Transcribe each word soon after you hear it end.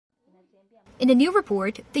In a new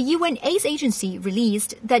report, the UN AIDS agency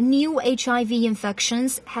released that new HIV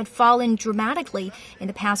infections had fallen dramatically in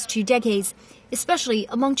the past 2 decades, especially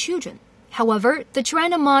among children. However, the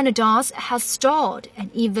trend among adults has stalled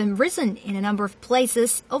and even risen in a number of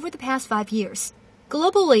places over the past 5 years.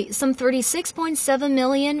 Globally, some 36.7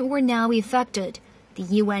 million were now affected. The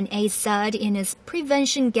UN AIDS said in its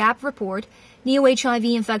Prevention Gap report, new HIV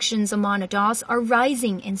infections among adults are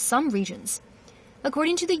rising in some regions.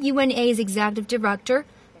 According to the UN AIDS executive director,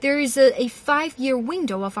 there is a 5-year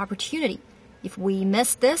window of opportunity. If we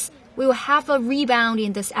miss this, we will have a rebound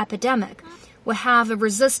in this epidemic. We'll have a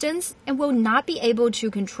resistance and will not be able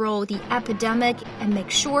to control the epidemic and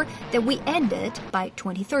make sure that we end it by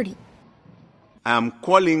 2030. I am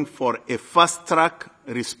calling for a fast-track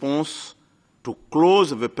response to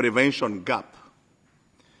close the prevention gap.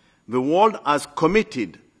 The world has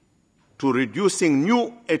committed to reducing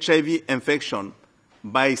new HIV infection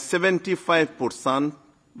by 75%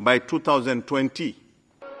 by 2020.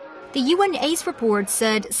 The UN AIDS report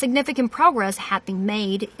said significant progress had been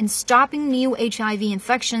made in stopping new HIV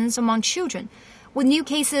infections among children, with new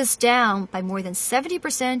cases down by more than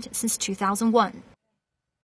 70% since 2001.